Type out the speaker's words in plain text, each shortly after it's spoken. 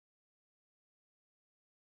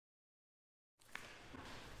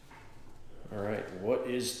All right, what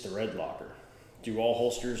is thread locker? Do all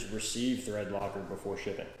holsters receive thread locker before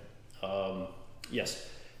shipping? Yes,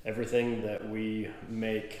 everything that we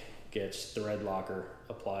make gets thread locker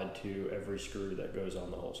applied to every screw that goes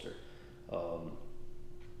on the holster.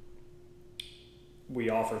 We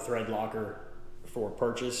offer thread locker for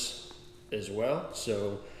purchase as well.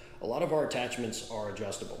 So a lot of our attachments are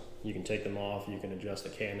adjustable. You can take them off, you can adjust the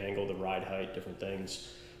can angle, the ride height, different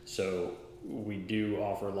things. So we do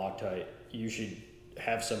offer Loctite. You should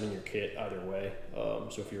have some in your kit either way.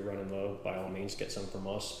 So if you're running low, by all means, get some from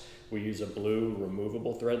us. We use a blue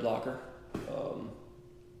removable thread locker.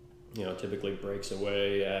 Typically breaks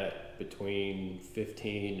away at between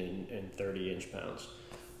 15 and 30 inch-pounds.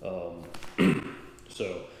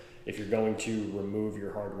 So if you're going to remove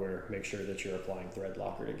your hardware, make sure that you're applying thread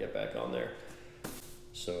locker to get back on there.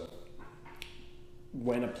 So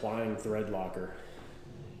when applying thread locker,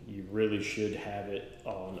 you really should have it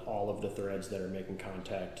on all of the threads that are making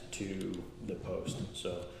contact to the post.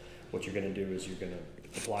 So what you're going to do is you're going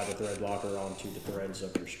to apply the thread locker onto the threads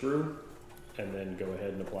of your screw, and then go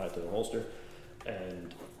ahead and apply it to the holster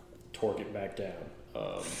and torque it back down.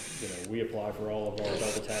 We apply for all of our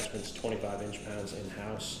belt attachments 25 inch-pounds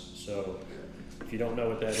in-house. So if you don't know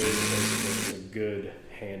what that is, basically it's a good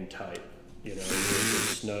hand tight. You're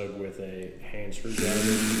snug with a hand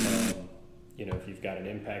screwdriver. If you've got an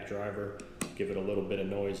impact driver, give it a little bit of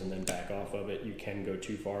noise and then back off of it. You can go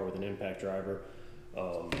too far with an impact driver.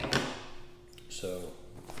 So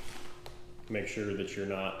make sure that you're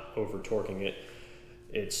not over torquing it.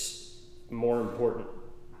 It's more important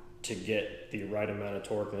to get the right amount of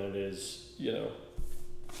torque than it is,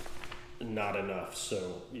 not enough.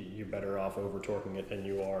 So you're better off over torquing it than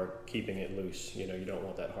you are keeping it loose. You don't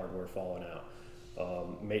want that hardware falling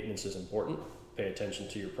out. Maintenance is important. Pay attention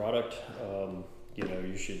to your product.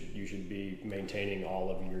 You should be maintaining all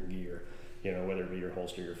of your gear, whether it be your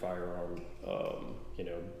holster, your firearm,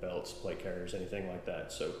 belts, plate carriers, anything like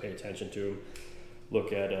that. So pay attention to them.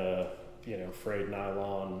 Look at frayed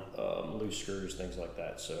nylon, loose screws, things like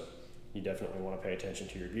that. So you definitely want to pay attention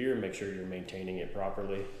to your gear, make sure you're maintaining it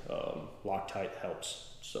properly. Loctite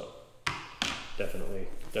helps. So definitely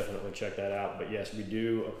check that out. But yes, we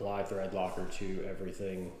do apply thread locker to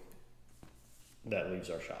everything that leaves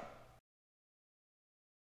our shop.